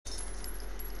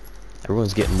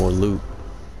Everyone's getting more loot.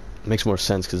 Makes more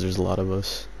sense because there's a lot of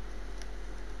us.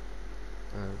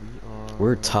 We are.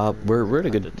 We're top. We're at a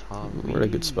good. The top. We're at a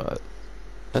good spot.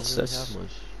 Don't That's really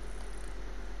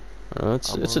have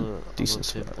much. it's a I'm decent a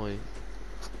spot. pinpoint.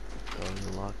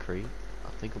 The lock crate. I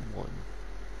think I'm one.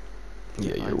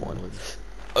 Yeah, you're I'm one.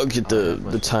 I'll get I don't have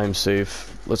the much. time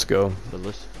safe. Let's go. But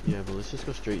let's just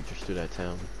go straight just through that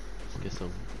town. Let's get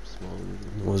some small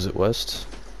loot. Was it west?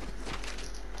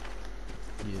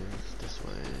 Yeah, it's this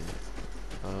way.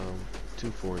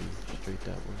 240, straight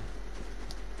that way.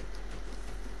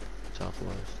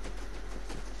 Southwest.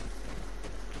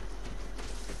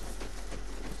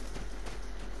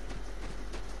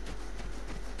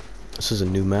 This is a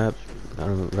new map. I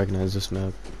don't recognize this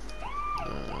map.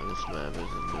 This map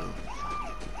isn't new.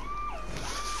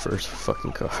 First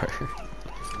fucking car.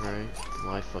 Right?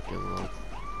 My fucking luck.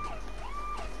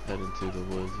 Head into the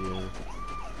woods, yeah.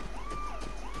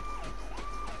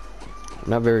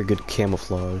 Not very good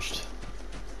camouflaged.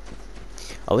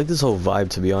 I like this whole vibe,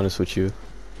 to be honest with you.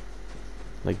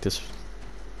 Like this,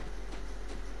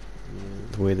 Yeah.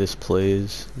 the way this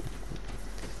plays.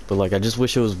 But like, I just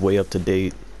wish it was way up to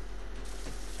date.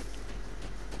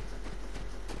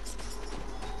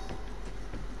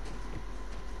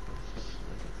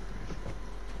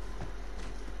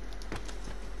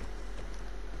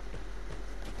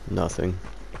 Nothing.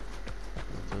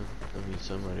 Nothing. I mean,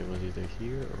 somebody was either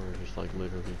here or just like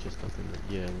literally just nothing.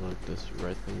 Yeah, look, this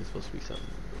red thing is supposed to be something.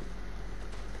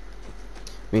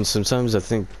 I mean, sometimes I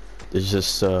think it's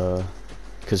just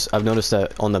because I've noticed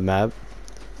that on the map,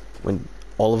 when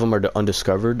all of them are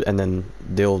undiscovered, and then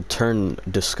they'll turn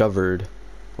discovered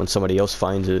when somebody else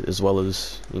finds it, as well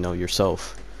as, you know,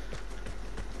 yourself.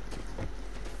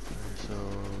 So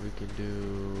we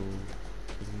can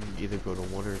either go to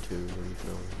 1 or 2. What do you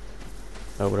feel?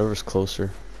 Whatever's closer.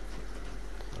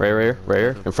 Right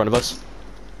here, in front of us.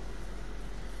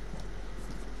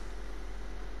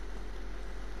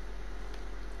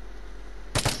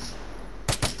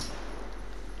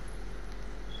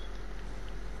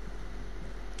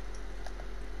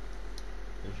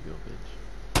 There you go,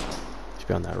 bitch. He's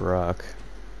behind that rock.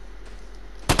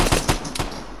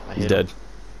 I He's hit dead. Him.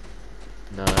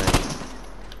 Nice.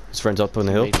 His friend's up on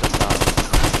the hill. Teammates up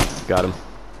top. Got him.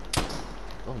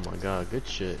 Oh my god, good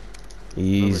shit.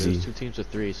 Easy. Remember, there's 2 teams of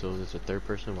 3, so there's a 3rd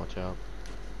person. Watch out.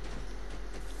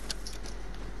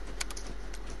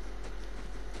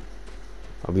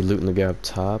 I'll be looting the guy up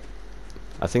top.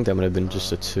 I think that might have been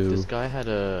just a 2. This guy had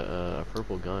a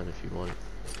purple gun if you want.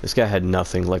 This guy had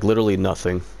nothing, like literally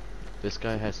nothing. This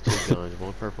guy has 2 guns,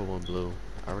 1 purple, 1 blue.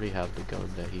 I already have the gun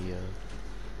that he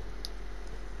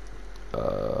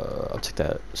I'll take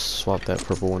that, swap that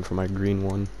purple one for my green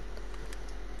one.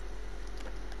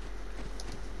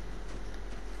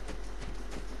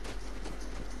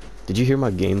 Did you hear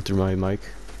my game through my mic?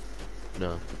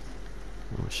 No.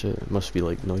 Oh shit, it must be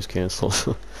like noise cancel.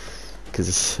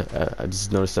 Cause I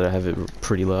just noticed that I have it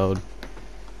pretty loud.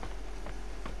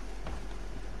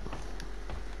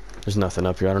 There's nothing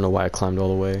up here. I don't know why I climbed all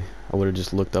the way. I would have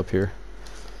just looked up here.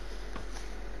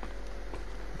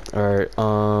 Alright,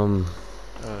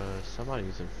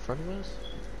 Somebody's in front of us?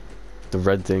 the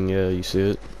red thing, yeah, you see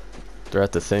it? They're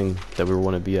at the thing that we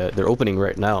want to be at. They're opening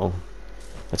right now.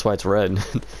 That's why it's red.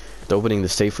 They're opening the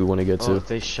safe we want to get to. Oh,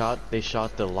 they shot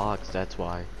the locks, that's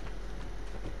why.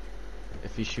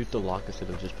 If you shoot the lock instead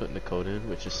of just putting the code in,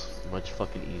 which is much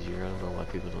fucking easier, I don't know why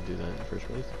people don't do that in the first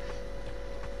place.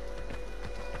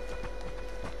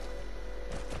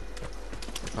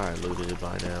 Alright, looted it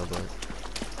by now, but...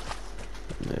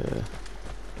 Yeah.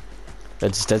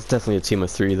 That's definitely a team of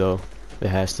 3 though. It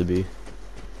has to be.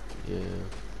 Yeah.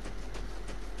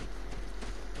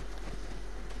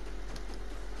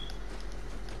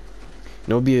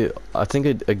 You know, I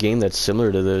think a game that's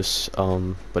similar to this,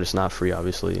 but it's not free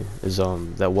obviously, is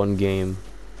that one game,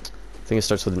 I think it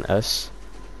starts with an S.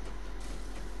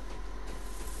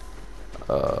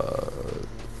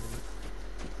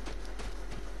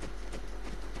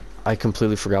 I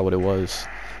completely forgot what it was,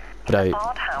 but I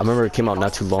remember it came out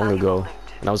not too long ago,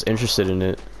 and I was interested in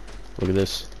it. Look at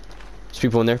this. There's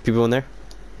people in there. People in there.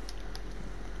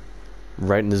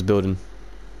 Right in this building.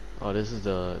 Oh, this is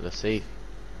the safe.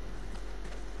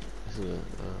 This is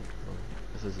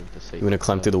this isn't the safe. You wanna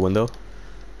climb through the window?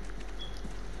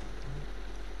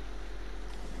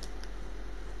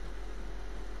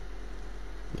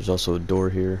 There's also a door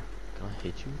here. Can I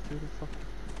hit you through the fuck?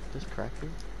 This crack here?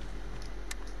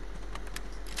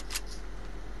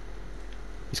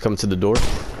 He's coming to the door.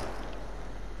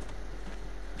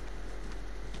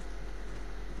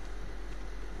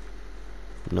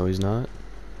 No, he's not.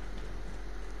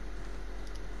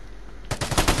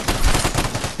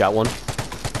 Got one. Nice.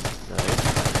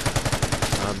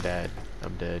 I'm dead.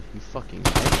 I'm dead. You fucking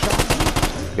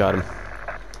headshot Got him. me?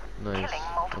 Nice. Killing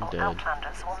I'm multiple dead.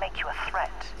 Outlanders will make you a threat.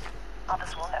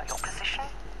 Others will know your position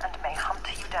and may hunt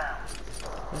you down.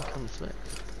 Here comes that.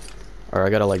 Alright, I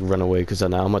gotta like run away because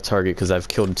now I'm a target because I've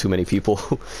killed too many people.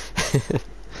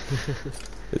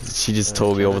 She just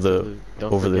told me Try over not to the loot.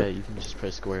 Don't forget, you can just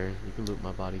press square. You can loot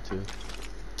my body too.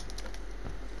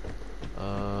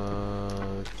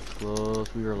 Close.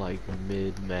 We were like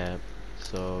mid-map,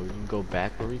 so you can go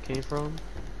back where we came from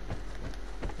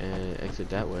and exit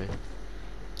that way.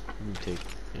 You can take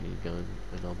any gun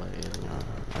and all my ammo.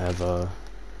 I have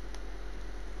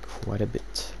quite a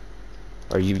bit.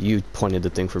 Or you pointed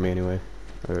the thing for me anyway.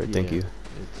 Alright, thank you.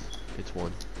 It's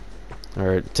one.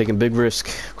 Alright, taking big risk,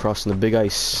 crossing the big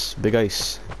ice. Big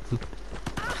ice.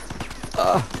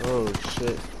 Oh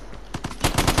shit.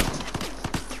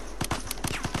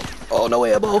 Oh, no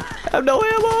ammo! I have no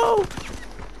ammo!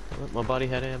 What? My body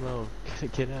had ammo.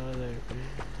 Get out of there.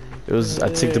 It was I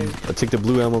take the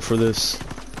blue ammo for this.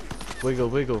 Wiggle,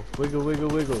 wiggle, wiggle, wiggle,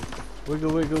 wiggle,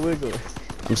 wiggle, wiggle, wiggle.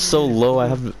 I'm so low.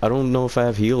 I don't know if I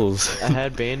have heals. I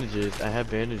had bandages. I had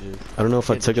bandages. I don't know if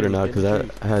I Get took the it or tree, not get the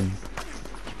because tree.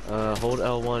 I had. Hold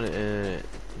L1 and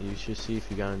you should see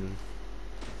if you got any.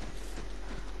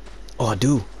 Oh, I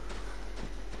do.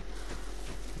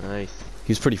 Nice.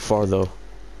 He's pretty far though.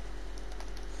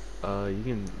 You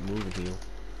can move and heal.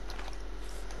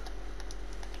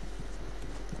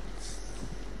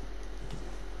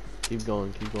 Keep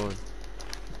going, keep going.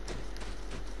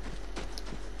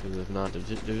 Because if not, they're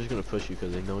just gonna push you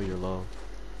because they know you're low.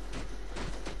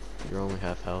 You're only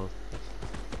half health.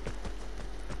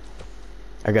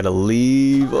 I gotta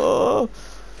leave. Oh.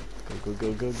 Go, go,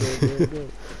 go, go, go, go, go.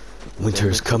 Winter's Stand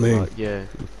next to the coming. rock. Yeah.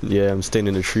 Yeah, I'm staying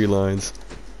in the tree lines.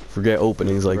 Forget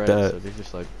openings like Red, that. So they're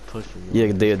just like pushing you.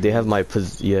 Yeah, they have my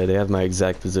they have my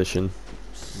exact position.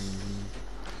 It's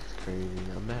crazy.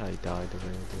 I'm mad I died the way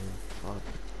I did. Fuck.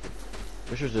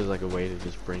 Wish there's just like a way to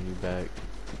just bring you back.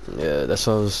 Yeah, that's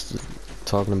what I was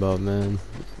talking about, man.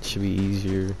 It should be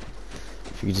easier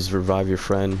if you could just revive your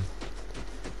friend.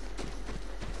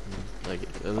 Like,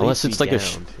 at Unless least it's like a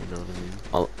downed, you know what I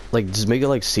mean? like just make it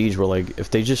like Siege, where like if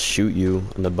they just shoot you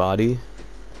in the body,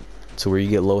 to where you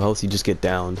get low health, you just get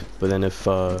downed. But then if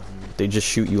they just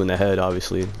shoot you in the head,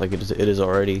 obviously, like it is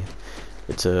already,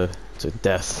 it's a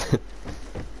death.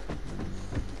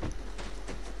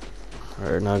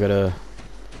 Alright, now I gotta.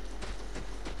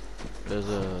 There's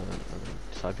a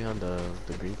side behind the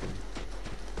green thing.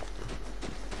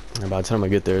 And by the time I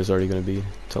get there, it's already gonna be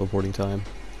teleporting time.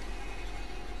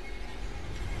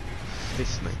 They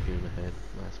sniped you in the head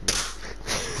last minute.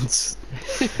 It's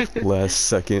last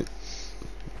second.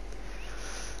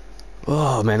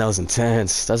 Oh man, that was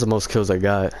intense. That's the most kills I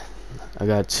got. I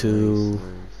got two,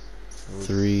 Nice.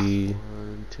 3,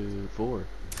 1, 2, 4.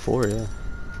 4, yeah.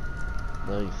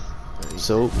 Nice. Nice.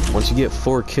 So once you get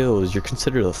 4 kills, you're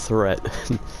considered a threat.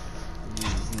 Bitch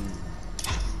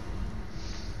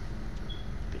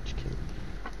killed me.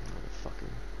 Motherfucker.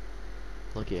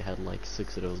 Lucky I had like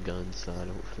 6 of those guns, so I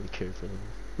don't really care for them.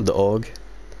 The AUG.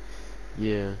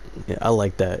 Yeah. Yeah, I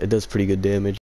like that. It does pretty good damage.